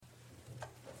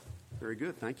Very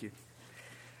good. Thank you.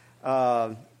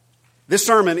 This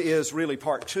sermon is really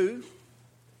part 2,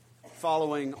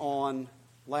 following on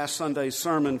last Sunday's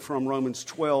sermon from Romans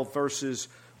 12, verses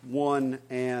 1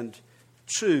 and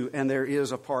 2. And there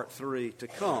is a part 3 to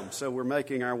come. So we're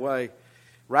making our way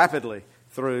rapidly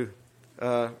through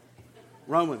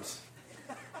Romans.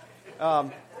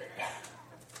 Let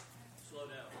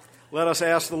us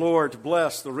ask the Lord to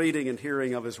bless the reading and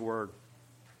hearing of His Word.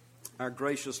 Our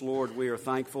gracious Lord, we are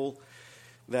thankful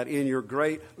that in your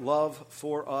great love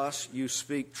for us, you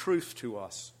speak truth to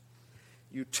us.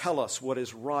 You tell us what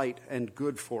is right and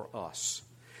good for us.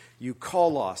 You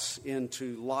call us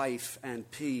into life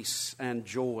and peace and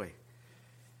joy.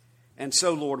 And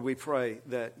so, Lord, we pray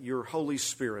that your Holy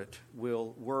Spirit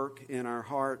will work in our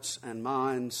hearts and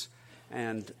minds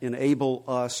and enable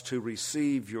us to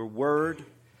receive your word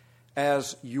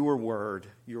as your word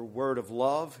of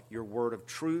love, your word of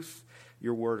truth,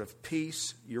 your word of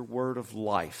peace, your word of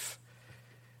life,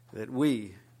 that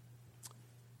we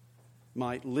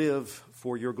might live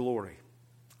for your glory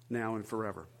now and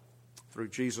forever. Through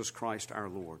Jesus Christ our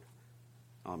Lord.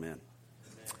 Amen.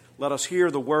 Let us hear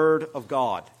the word of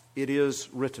God. It is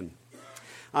written,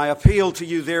 I appeal to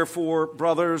you, therefore,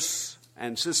 brothers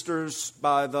and sisters,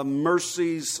 by the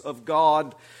mercies of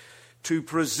God, to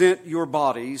present your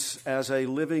bodies as a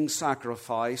living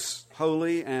sacrifice,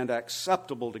 holy and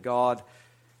acceptable to God,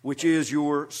 which is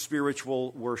your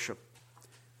spiritual worship.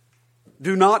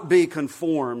 Do not be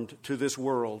conformed to this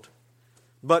world,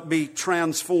 but be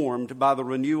transformed by the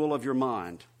renewal of your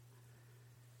mind,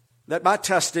 that by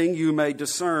testing you may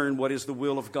discern what is the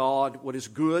will of God, what is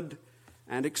good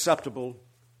and acceptable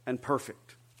and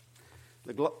perfect.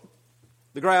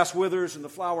 The grass withers and the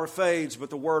flower fades, but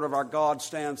the word of our God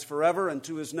stands forever, and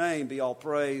to his name be all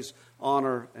praise,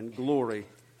 honor, and glory.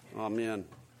 Amen.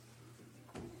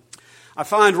 I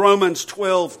find Romans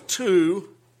 12:2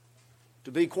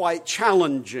 to be quite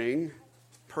challenging,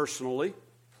 personally.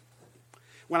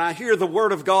 When I hear the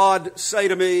word of God say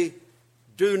to me,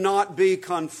 do not be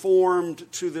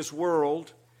conformed to this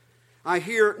world, I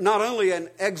hear not only an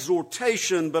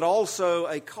exhortation, but also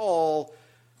a call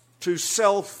to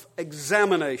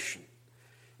self-examination.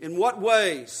 In what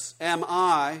ways am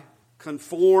I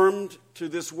conformed to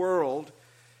this world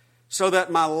so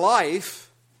that my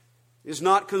life is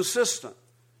not consistent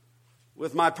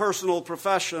with my personal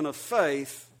profession of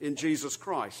faith in Jesus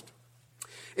Christ?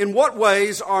 In what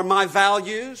ways are my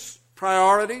values,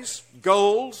 priorities,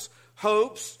 goals,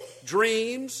 hopes,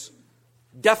 dreams,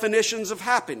 definitions of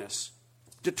happiness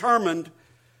determined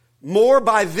more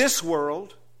by this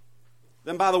world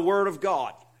than by the Word of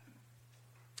God?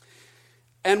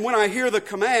 And when I hear the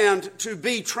command to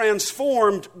be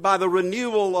transformed by the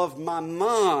renewal of my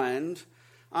mind,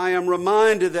 I am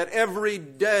reminded that every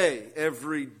day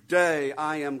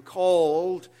I am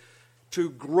called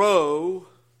to grow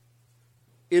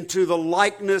into the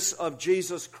likeness of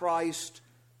Jesus Christ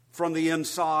from the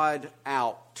inside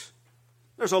out.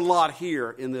 There's a lot here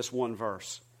in this one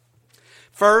verse.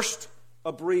 First,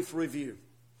 a brief review.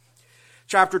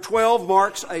 Chapter 12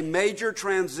 marks a major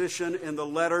transition in the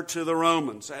letter to the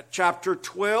Romans. At chapter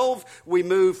 12, we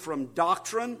move from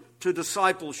doctrine to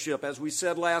discipleship. As we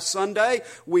said last Sunday,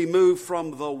 we move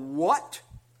from the what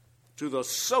to the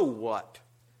so what.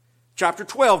 Chapter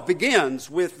 12 begins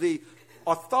with the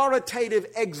authoritative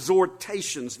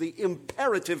exhortations, the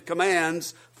imperative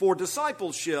commands for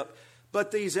discipleship.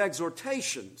 But these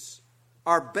exhortations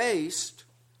are based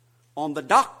on the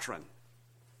doctrine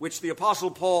which the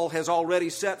Apostle Paul has already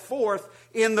set forth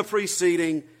in the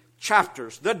preceding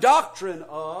chapters. The doctrine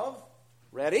of,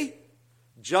 ready?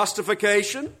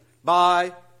 Justification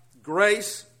by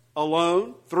grace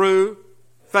alone, through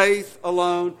faith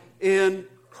alone, in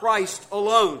Christ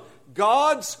alone.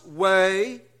 God's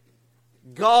way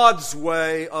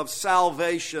of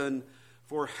salvation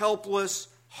for helpless,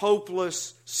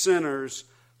 hopeless sinners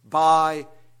by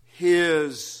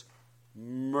his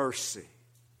mercy.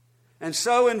 And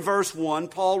so in verse 1,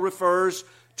 Paul refers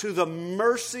to the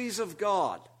mercies of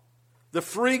God, the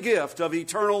free gift of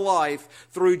eternal life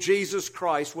through Jesus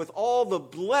Christ, with all the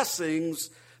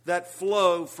blessings that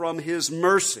flow from his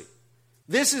mercy.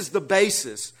 This is the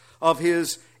basis of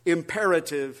his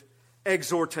imperative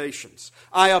exhortations.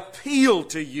 I appeal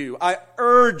to you, I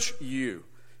urge you,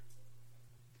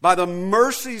 by the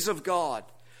mercies of God,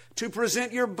 to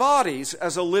present your bodies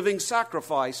as a living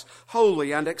sacrifice,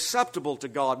 holy and acceptable to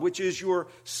God, which is your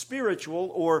spiritual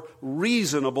or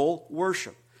reasonable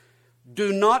worship.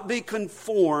 Do not be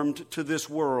conformed to this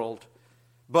world,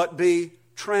 but be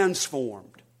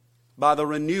transformed by the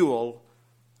renewal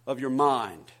of your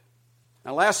mind.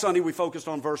 Now, last Sunday we focused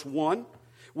on verse 1,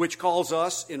 which calls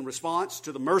us, in response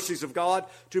to the mercies of God,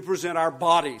 to present our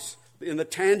bodies in the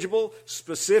tangible,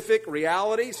 specific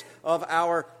realities of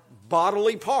our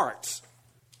bodily parts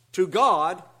to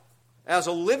God as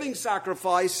a living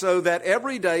sacrifice, so that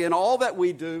every day in all that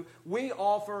we do, we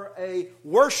offer a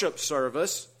worship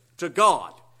service to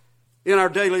God in our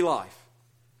daily life.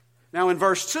 Now in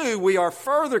verse 2, we are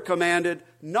further commanded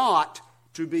not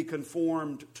to be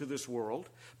conformed to this world,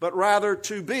 but rather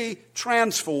to be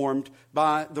transformed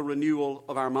by the renewal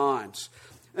of our minds.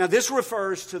 Now this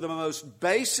refers to the most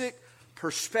basic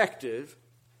perspective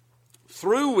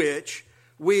through which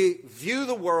we view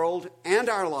the world and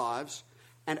our lives,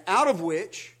 and out of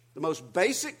which, the most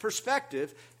basic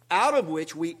perspective, out of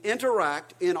which we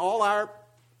interact in all our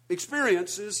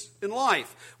experiences in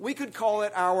life. We could call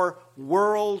it our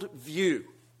world view.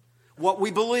 What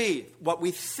we believe, what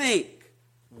we think,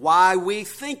 why we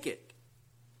think it,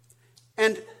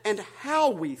 and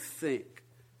how we think,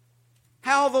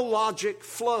 how the logic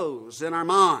flows in our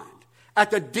mind at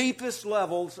the deepest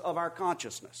levels of our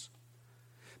consciousness.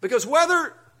 Because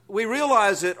whether we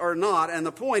realize it or not, and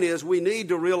the point is we need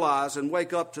to realize and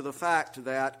wake up to the fact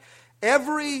that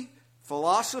every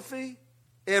philosophy,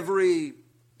 every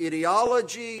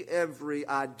ideology, every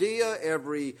idea,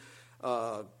 every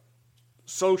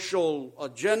social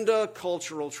agenda,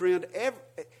 cultural trend,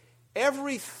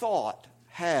 every thought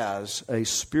has a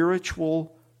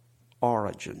spiritual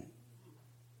origin,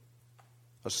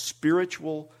 a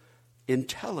spiritual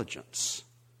intelligence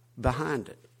behind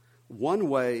it, one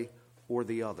way or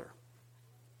the other.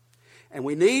 And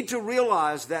we need to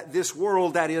realize that this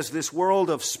world, that is, this world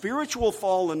of spiritual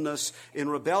fallenness in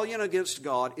rebellion against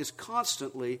God, is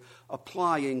constantly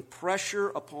applying pressure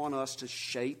upon us to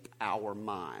shape our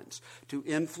minds, to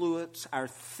influence our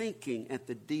thinking at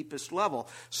the deepest level,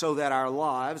 so that our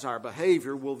lives, our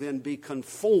behavior will then be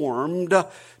conformed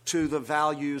to the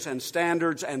values and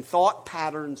standards and thought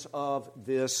patterns of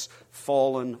this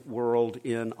fallen world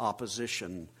in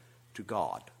opposition to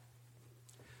God.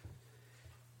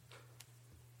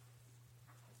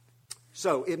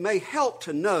 So it may help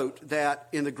to note that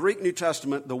in the Greek New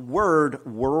Testament, the word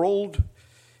world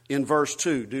in verse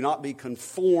 2, do not be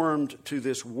conformed to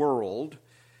this world.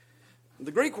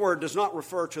 The Greek word does not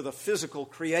refer to the physical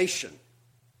creation.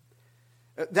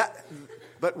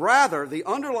 But rather, the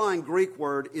underlying Greek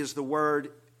word is the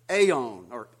word aeon,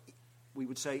 or we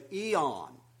would say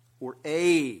eon, or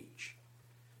age.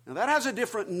 Now that has a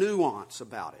different nuance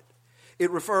about it. It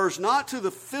refers not to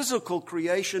the physical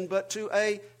creation, but to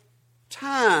a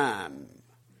time,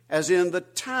 as in the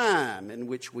time in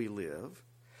which we live,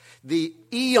 the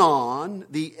eon,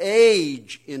 the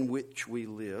age in which we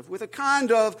live, with a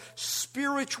kind of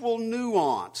spiritual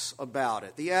nuance about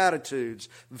it, the attitudes,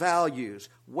 values,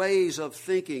 ways of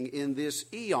thinking in this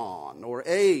eon or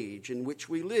age in which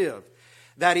we live.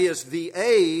 That is, the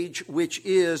age which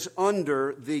is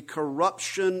under the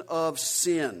corruption of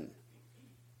sin.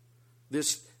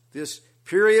 This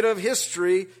period of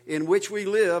history in which we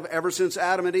live ever since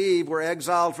Adam and Eve were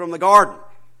exiled from the garden,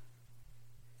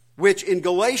 which in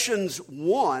Galatians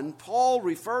 1, Paul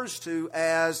refers to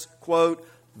as, quote,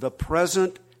 the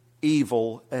present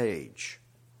evil age.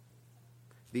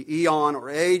 The eon or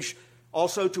age,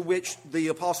 also to which the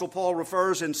Apostle Paul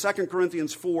refers in 2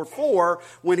 Corinthians 4:4,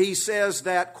 when he says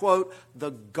that, quote,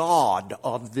 the God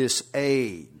of this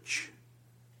age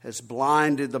has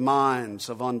blinded the minds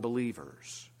of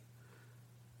unbelievers.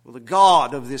 Well, the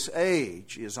God of this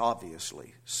age is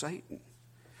obviously Satan.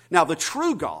 Now, the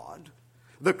true God,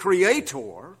 the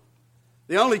Creator,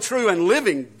 the only true and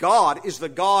living God, is the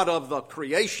God of the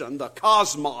creation, the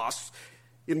cosmos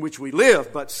in which we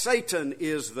live. But Satan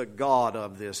is the God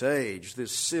of this age,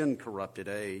 this sin-corrupted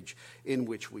age in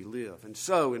which we live. And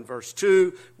so in verse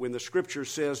 2, when the Scripture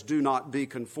says, do not be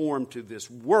conformed to this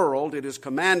world, it is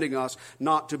commanding us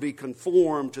not to be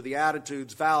conformed to the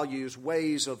attitudes, values,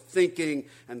 ways of thinking,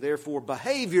 and therefore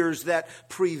behaviors that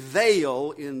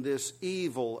prevail in this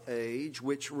evil age,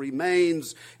 which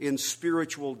remains in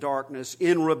spiritual darkness,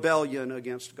 in rebellion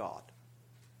against God.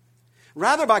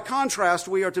 Rather, by contrast,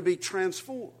 we are to be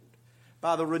transformed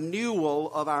by the renewal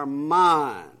of our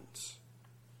minds.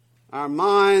 Our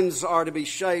minds are to be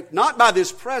shaped not by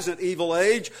this present evil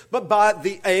age, but by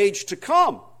the age to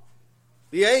come.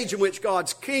 The age in which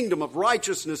God's kingdom of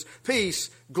righteousness, peace,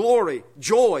 glory,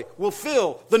 joy will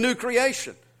fill the new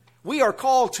creation. We are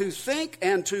called to think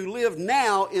and to live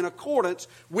now in accordance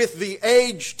with the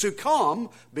age to come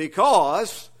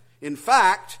because, in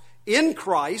fact, in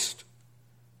Christ,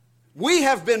 we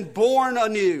have been born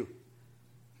anew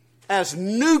as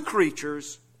new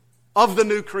creatures of the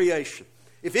new creation.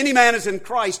 If any man is in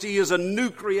Christ, he is a new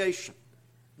creation.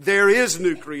 There is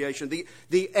new creation.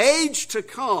 The age to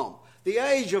come, the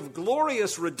age of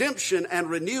glorious redemption and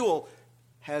renewal,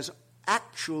 has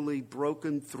actually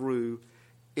broken through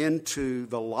into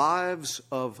the lives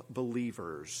of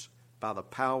believers by the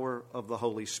power of the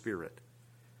Holy Spirit.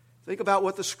 Think about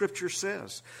what the Scripture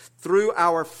says. Through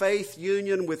our faith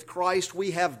union with Christ,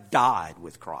 we have died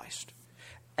with Christ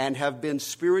and have been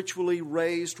spiritually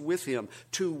raised with Him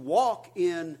to walk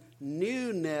in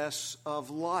newness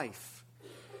of life.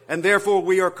 And therefore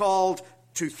we are called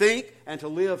to think and to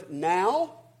live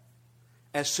now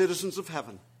as citizens of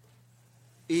heaven,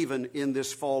 even in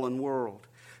this fallen world.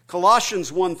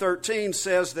 Colossians 1:13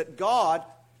 says that God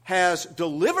has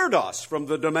delivered us from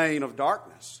the domain of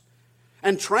darkness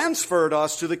and transferred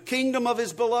us to the kingdom of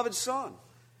His beloved Son.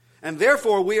 And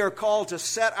therefore we are called to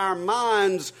set our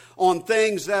minds on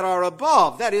things that are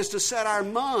above. That is, to set our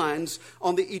minds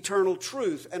on the eternal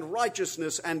truth and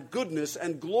righteousness and goodness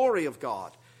and glory of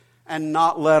God, and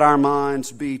not let our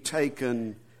minds be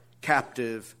taken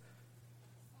captive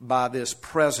by this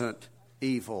present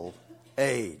evil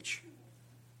age.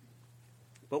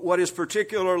 But what is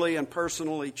particularly and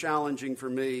personally challenging for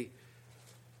me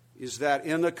is that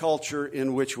in the culture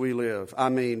in which we live, I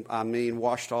mean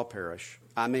Ouachita Parish,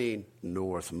 I mean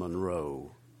North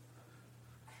Monroe,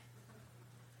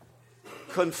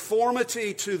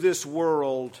 conformity to this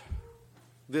world,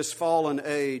 this fallen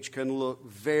age, can look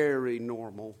very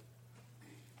normal,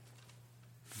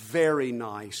 very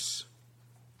nice,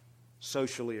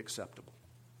 socially acceptable.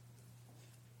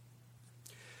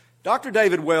 Dr.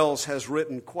 David Wells has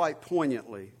written quite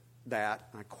poignantly that,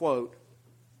 I quote,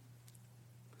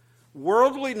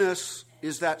 "Worldliness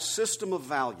is that system of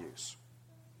values.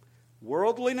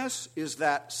 Worldliness is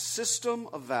that system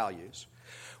of values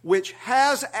which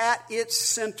has at its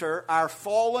center our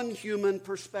fallen human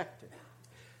perspective.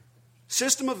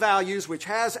 System of values which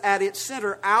has at its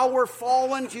center our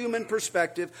fallen human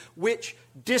perspective, which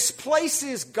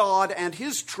displaces God and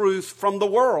His truth from the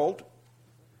world,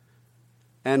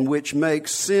 and which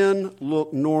makes sin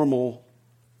look normal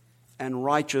and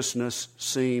righteousness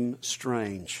seem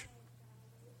strange.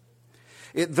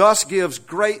 It thus gives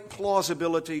great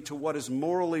plausibility to what is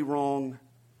morally wrong,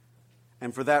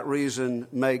 and for that reason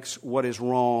makes what is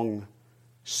wrong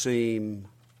seem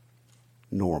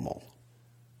normal."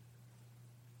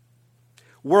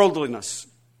 Worldliness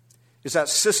is that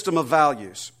system of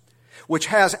values which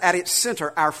has at its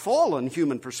center our fallen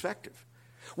human perspective,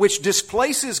 which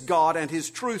displaces God and His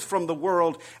truth from the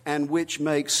world, and which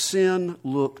makes sin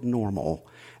look normal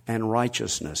and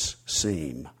righteousness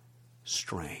seem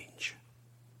strange.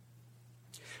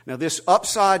 Now, this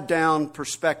upside-down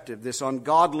perspective, this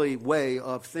ungodly way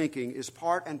of thinking, is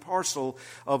part and parcel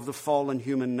of the fallen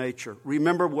human nature.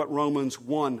 Remember what Romans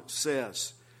 1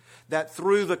 says, that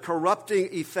through the corrupting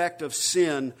effect of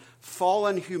sin,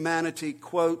 fallen humanity,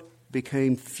 quote,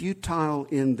 became futile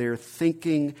in their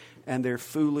thinking, and their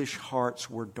foolish hearts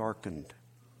were darkened.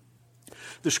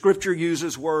 The Scripture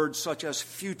uses words such as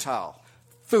futile,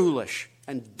 foolish,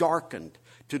 and darkened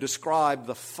to describe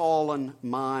the fallen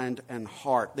mind and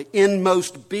heart, the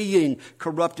inmost being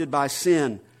corrupted by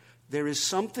sin. There is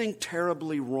something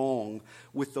terribly wrong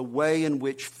with the way in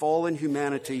which fallen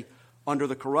humanity, under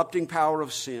the corrupting power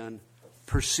of sin,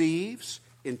 perceives,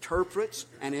 interprets,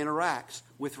 and interacts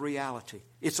with reality.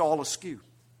 It's all askew.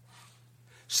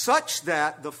 Such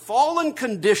that the fallen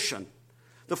condition,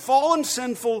 the fallen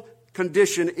sinful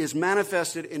condition, is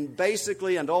manifested in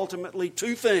basically and ultimately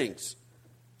two things: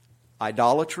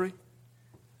 idolatry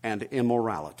and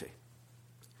immorality.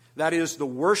 That is, the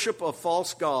worship of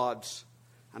false gods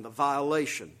and the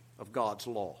violation of God's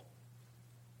law.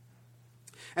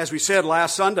 As we said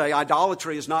last Sunday,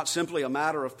 idolatry is not simply a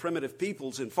matter of primitive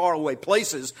peoples in faraway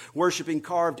places worshiping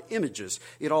carved images.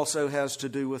 It also has to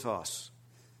do with us.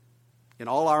 In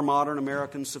all our modern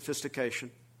American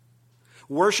sophistication,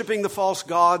 worshiping the false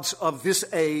gods of this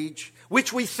age,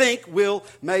 which we think will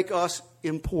make us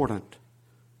important,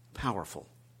 powerful,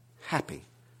 happy,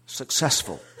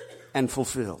 successful, and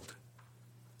fulfilled.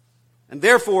 And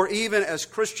therefore, even as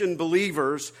Christian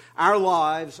believers, our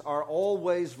lives are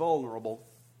always vulnerable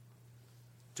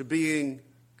to being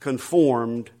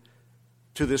conformed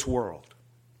to this world.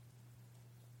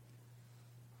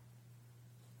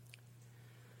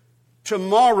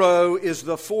 Tomorrow is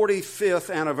the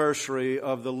 45th anniversary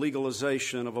of the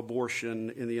legalization of abortion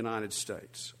in the United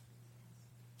States.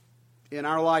 In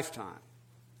our lifetime,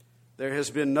 there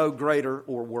has been no greater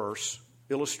or worse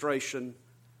illustration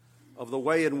of the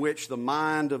way in which the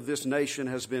mind of this nation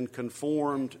has been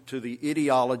conformed to the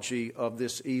ideology of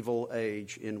this evil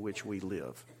age in which we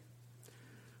live.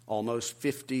 Almost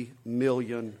 50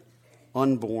 million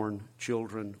unborn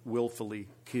children willfully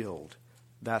killed.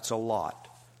 That's a lot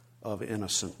of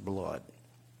innocent blood.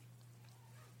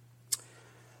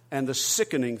 And the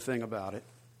sickening thing about it,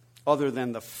 other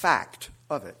than the fact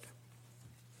of it,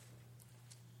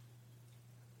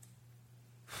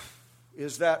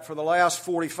 is that for the last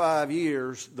 45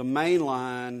 years, the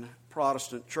mainline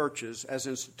Protestant churches as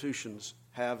institutions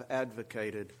have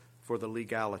advocated for the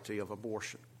legality of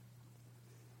abortion,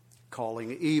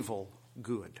 calling evil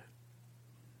good.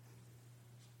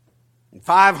 And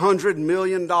 $500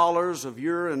 million of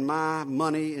your and my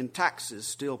money in taxes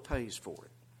still pays for it.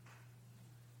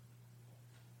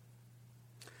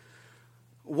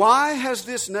 Why has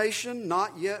this nation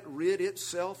not yet rid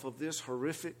itself of this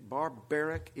horrific,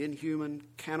 barbaric, inhuman,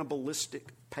 cannibalistic,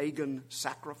 pagan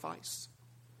sacrifice?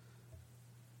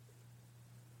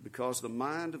 Because the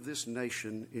mind of this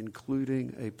nation,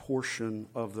 including a portion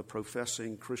of the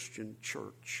professing Christian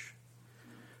church,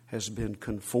 has been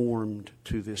conformed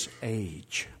to this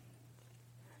age.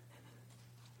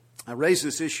 I raise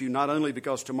this issue not only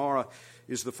because tomorrow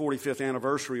is the 45th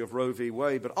anniversary of Roe v.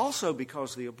 Wade, but also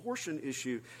because the abortion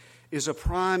issue is a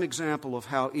prime example of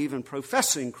how even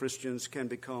professing Christians can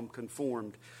become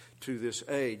conformed to this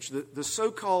age. The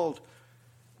so-called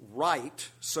right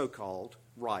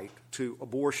to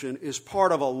abortion is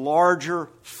part of a larger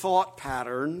thought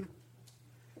pattern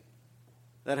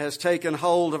that has taken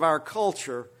hold of our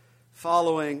culture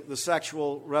following the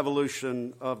sexual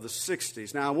revolution of the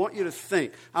 60s. Now, I want you to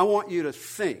think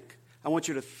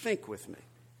with me.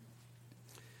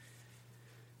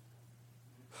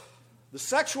 The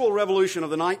sexual revolution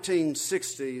of the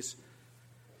 1960s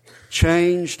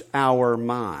changed our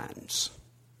minds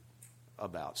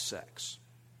about sex.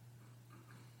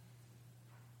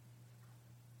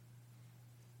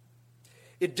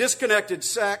 It disconnected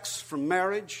sex from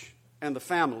marriage and the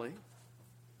family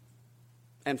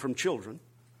and from children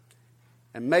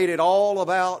and made it all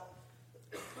about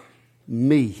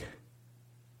me.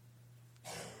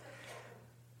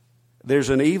 There's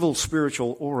an evil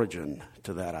spiritual origin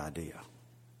to that idea.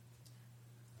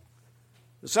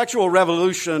 The sexual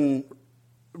revolution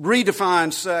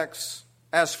redefined sex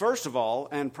as, first of all,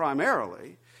 and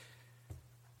primarily,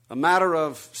 a matter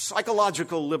of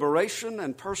psychological liberation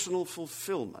and personal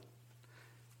fulfillment.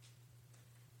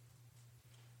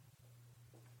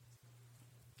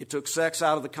 It took sex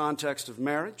out of the context of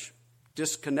marriage,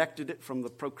 disconnected it from the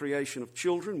procreation of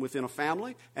children within a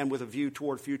family and with a view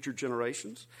toward future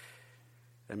generations,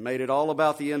 and made it all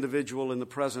about the individual in the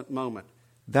present moment.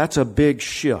 That's a big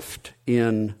shift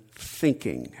in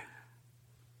thinking.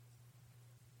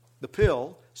 The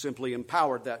pill simply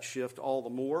empowered that shift all the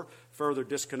more, further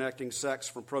disconnecting sex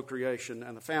from procreation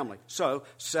and the family. So,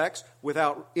 sex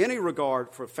without any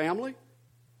regard for family,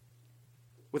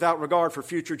 without regard for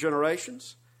future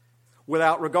generations,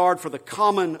 without regard for the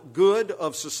common good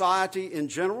of society in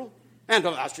general, and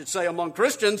I should say among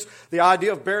Christians, the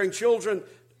idea of bearing children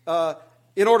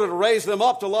in order to raise them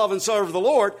up to love and serve the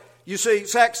Lord. You see,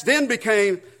 sex then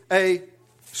became a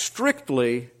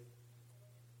strictly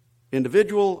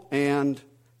individual and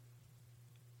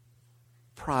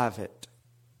private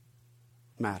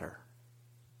matter,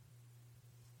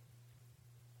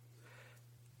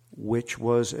 which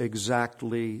was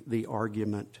exactly the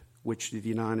argument which the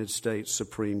United States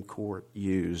Supreme Court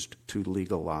used to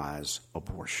legalize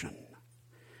abortion.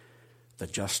 The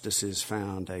justices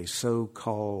found a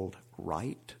so-called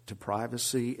right to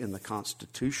privacy in the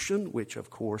Constitution, which of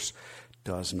course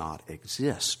does not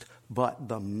exist. But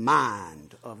the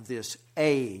mind of this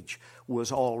age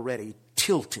was already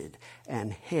tilted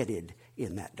and headed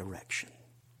in that direction.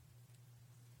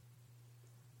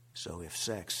 So if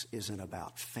sex isn't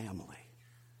about family,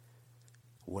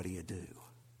 what do you do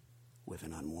with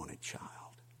an unwanted child?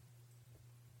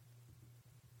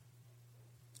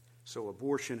 So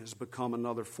abortion has become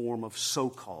another form of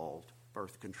so-called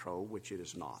birth control, which it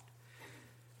is not.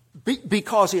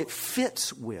 Because it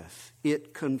fits with,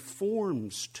 it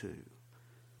conforms to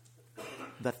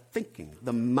the thinking,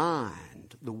 the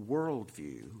mind, the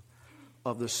worldview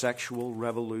of the sexual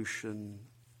revolution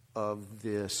of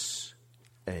this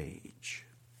age.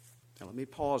 Now let me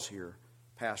pause here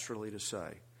pastorally to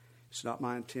say, it's not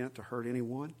my intent to hurt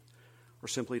anyone or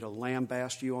simply to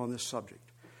lambaste you on this subject.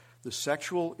 The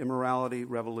sexual immorality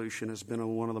revolution has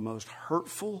been one of the most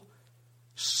hurtful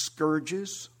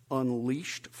scourges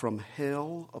unleashed from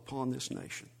hell upon this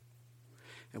nation.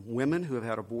 And women who have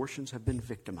had abortions have been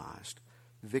victimized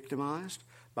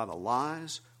by the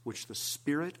lies which the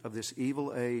spirit of this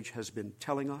evil age has been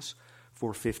telling us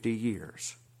for 50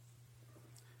 years.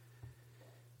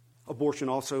 Abortion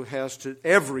also has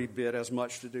every bit as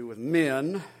much to do with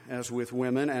men as with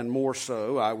women, and more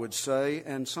so, I would say,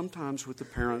 and sometimes with the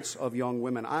parents of young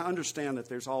women. I understand that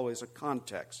there's always a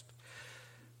context,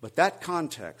 but that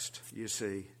context, you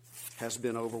see, has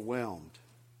been overwhelmed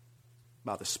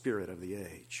by the spirit of the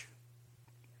age.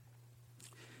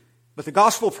 But the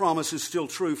gospel promise is still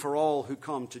true for all who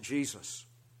come to Jesus.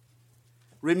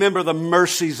 Remember the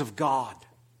mercies of God.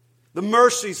 The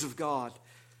mercies of God.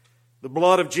 The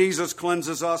blood of Jesus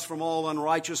cleanses us from all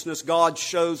unrighteousness. God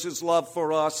shows His love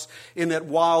for us in that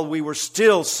while we were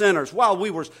still sinners,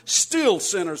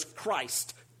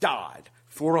 Christ died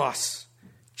for us.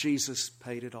 Jesus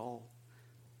paid it all.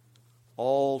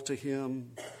 All to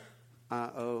Him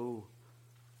I owe.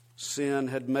 Sin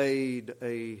had made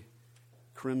a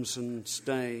crimson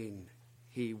stain.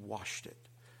 He washed it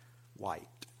white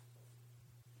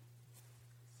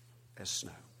as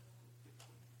snow.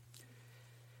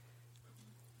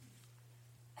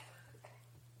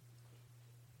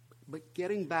 But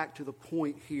getting back to the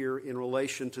point here in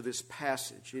relation to this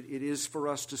passage, it is for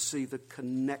us to see the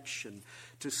connection,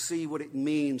 to see what it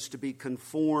means to be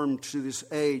conformed to this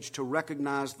age, to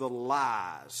recognize the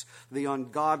lies, the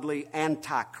ungodly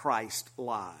antichrist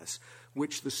lies,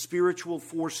 which the spiritual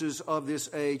forces of this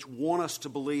age want us to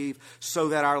believe so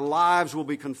that our lives will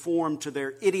be conformed to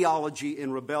their ideology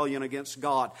in rebellion against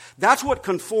God. That's what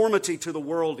conformity to the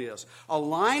world is.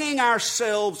 Aligning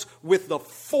ourselves with the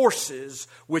forces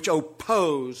which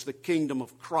oppose the kingdom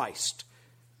of Christ.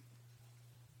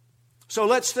 So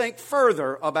let's think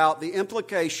further about the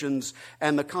implications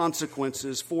and the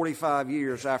consequences 45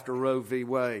 years after Roe v.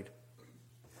 Wade.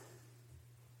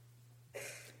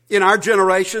 In our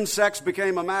generation, sex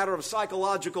became a matter of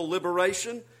psychological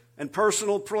liberation and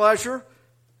personal pleasure,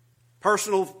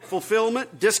 personal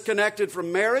fulfillment, disconnected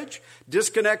from marriage,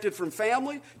 disconnected from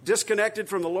family, disconnected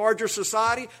from the larger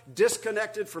society,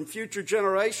 disconnected from future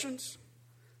generations.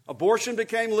 Abortion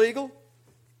became legal.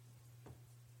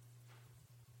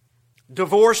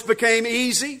 Divorce became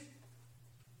easy.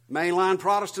 Mainline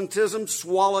Protestantism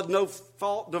swallowed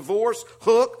no-fault divorce,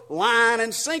 hook, line,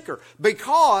 and sinker.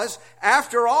 Because,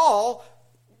 after all,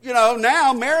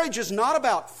 now marriage is not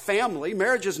about family.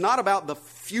 Marriage is not about the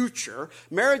future.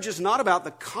 Marriage is not about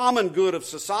the common good of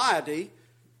society.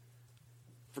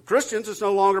 For Christians, it's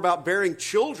no longer about bearing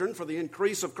children for the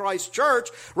increase of Christ's church.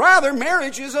 Rather,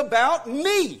 marriage is about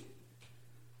me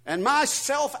and my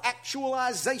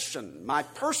self-actualization, my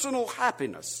personal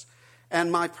happiness, and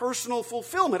my personal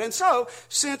fulfillment. And so,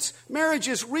 since marriage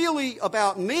is really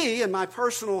about me and my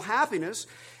personal happiness,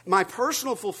 my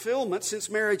personal fulfillment, since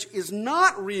marriage is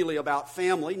not really about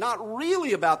family, not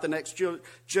really about the next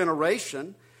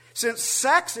generation, since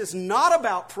sex is not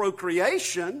about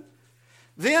procreation,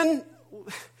 then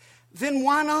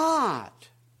why not?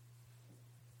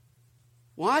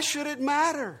 Why should it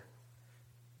matter?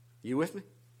 You with me?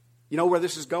 You know where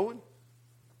this is going?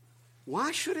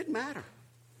 Why should it matter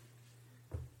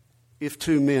if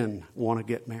two men want to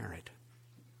get married?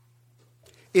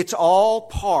 It's all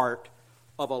part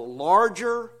of a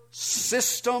larger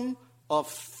system of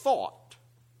thought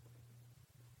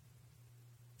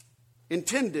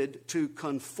intended to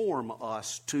conform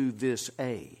us to this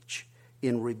age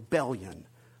in rebellion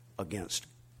against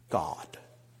God.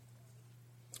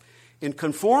 In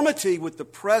conformity with the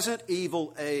present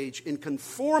evil age, in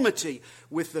conformity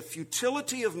with the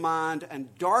futility of mind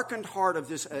and darkened heart of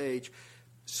this age,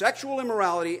 sexual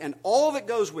immorality and all that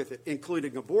goes with it,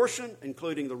 including abortion,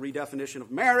 including the redefinition of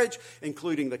marriage,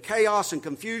 including the chaos and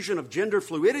confusion of gender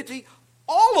fluidity,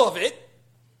 all of it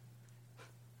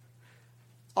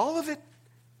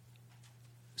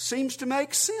seems to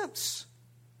make sense.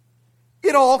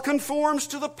 It all conforms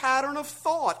to the pattern of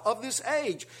thought of this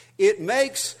age. It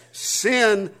makes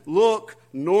sin look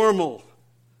normal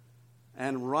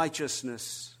and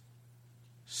righteousness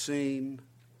seem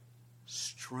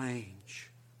strange.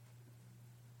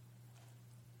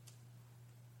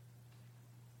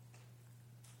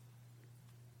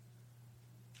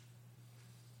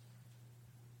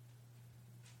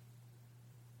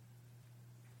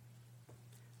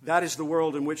 That is the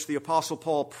world in which the Apostle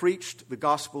Paul preached the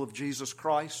gospel of Jesus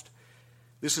Christ.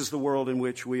 This is the world in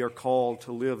which we are called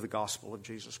to live the gospel of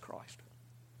Jesus Christ.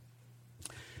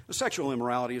 The sexual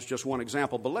immorality is just one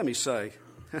example, but let me say,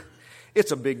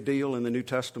 it's a big deal in the New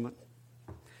Testament.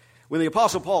 When the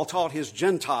Apostle Paul taught his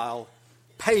Gentile,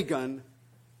 pagan,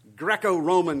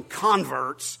 Greco-Roman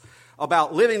converts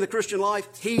about living the Christian life,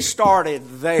 he started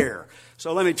there.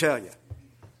 So let me tell you,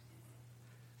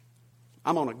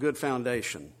 I'm on a good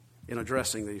foundation in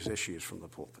addressing these issues from the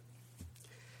pulpit.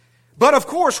 But of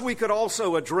course, we could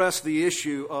also address the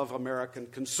issue of American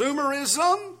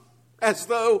consumerism As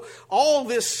though all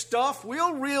this stuff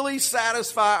will really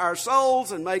satisfy our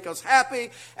souls and make us happy.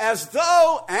 As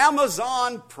though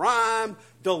Amazon Prime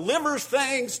delivers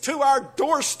things to our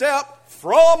doorstep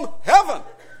from heaven.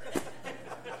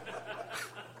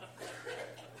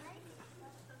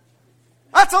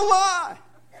 That's a lie.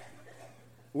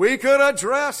 We could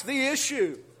address the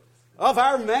issue of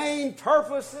our main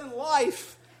purpose in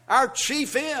life, our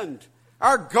chief end,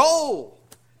 our goal,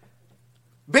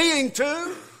 being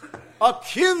to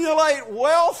accumulate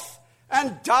wealth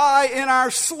and die in our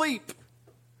sleep.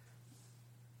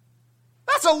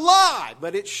 That's a lie,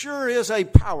 but it sure is a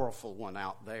powerful one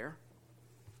out there.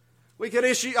 We could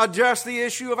address the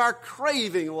issue of our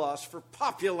craving lust for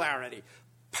popularity,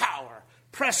 power,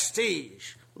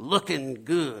 prestige, looking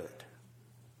good.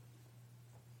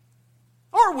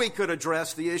 Or we could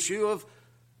address the issue of,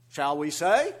 shall we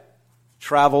say,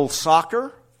 travel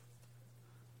soccer,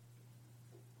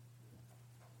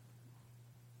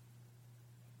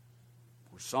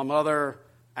 or some other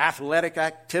athletic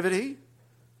activity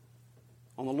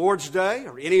on the Lord's Day,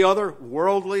 or any other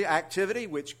worldly activity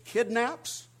which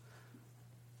kidnaps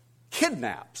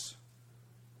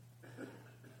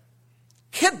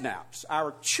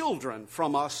our children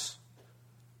from us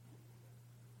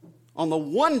on the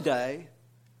one day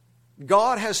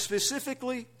God has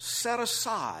specifically set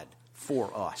aside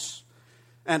for us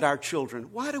and our children.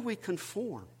 Why do we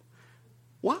conform?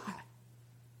 Why?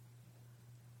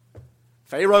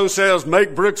 Pharaoh says,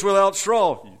 make bricks without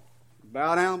straw. You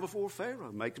bow down before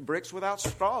Pharaoh. Make bricks without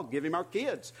straw. Give him our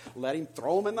kids. Let him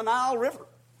throw them in the Nile River.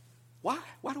 Why?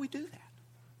 Why do we do that?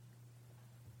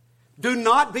 Do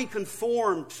not be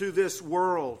conformed to this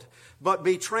world, but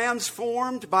be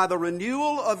transformed by the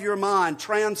renewal of your mind.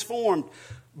 Transformed,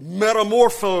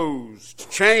 metamorphosed,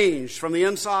 changed from the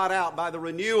inside out by the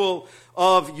renewal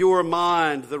of your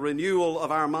mind. The renewal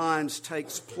of our minds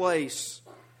takes place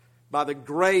by the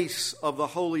grace of the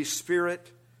Holy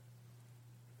Spirit.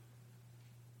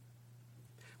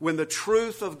 When the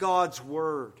truth of God's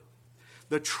Word,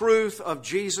 the truth of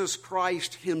Jesus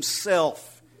Christ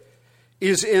Himself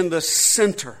is in the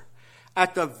center,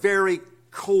 at the very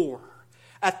core,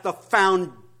 at the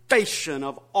foundation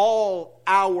of all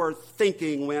our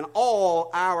thinking, when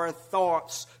all our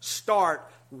thoughts start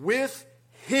with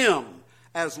Him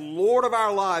as Lord of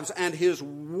our lives and His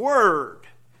Word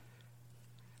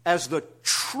as the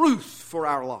truth for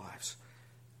our lives.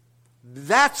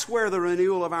 That's where the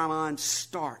renewal of our mind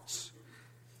starts,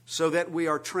 so that we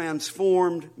are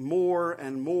transformed more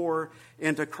and more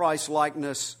into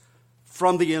Christ-likeness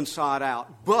from the inside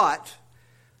out. But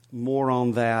more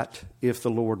on that, if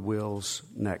the Lord wills,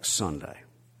 next Sunday.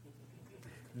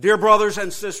 Dear brothers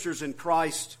and sisters in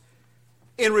Christ,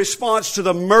 in response to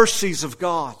the mercies of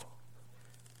God,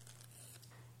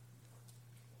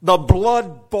 the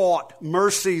blood-bought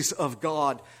mercies of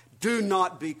God, do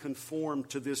not be conformed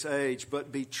to this age,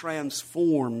 but be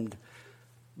transformed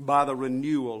by the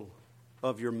renewal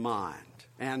of your mind.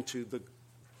 And to the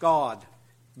God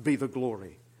be the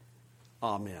glory.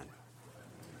 Amen.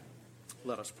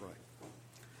 Let us pray.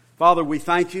 Father, we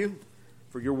thank you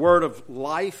for your word of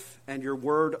life and your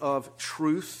word of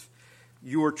truth.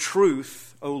 Your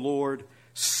truth, O Lord,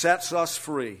 sets us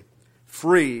free,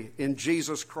 free in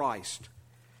Jesus Christ,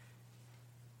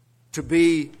 to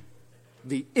be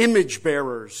the image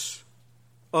bearers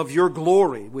of your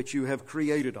glory, which you have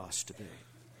created us to be.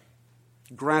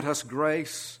 Grant us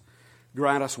grace,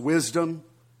 grant us wisdom,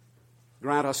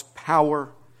 grant us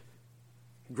power,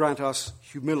 grant us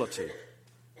humility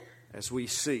as we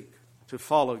seek to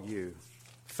follow you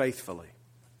faithfully.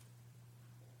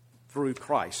 Through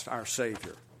Christ our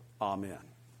Savior. Amen.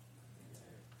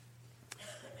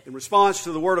 In response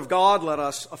to the Word of God, let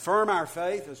us affirm our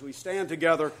faith as we stand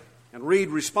together and read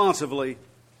responsively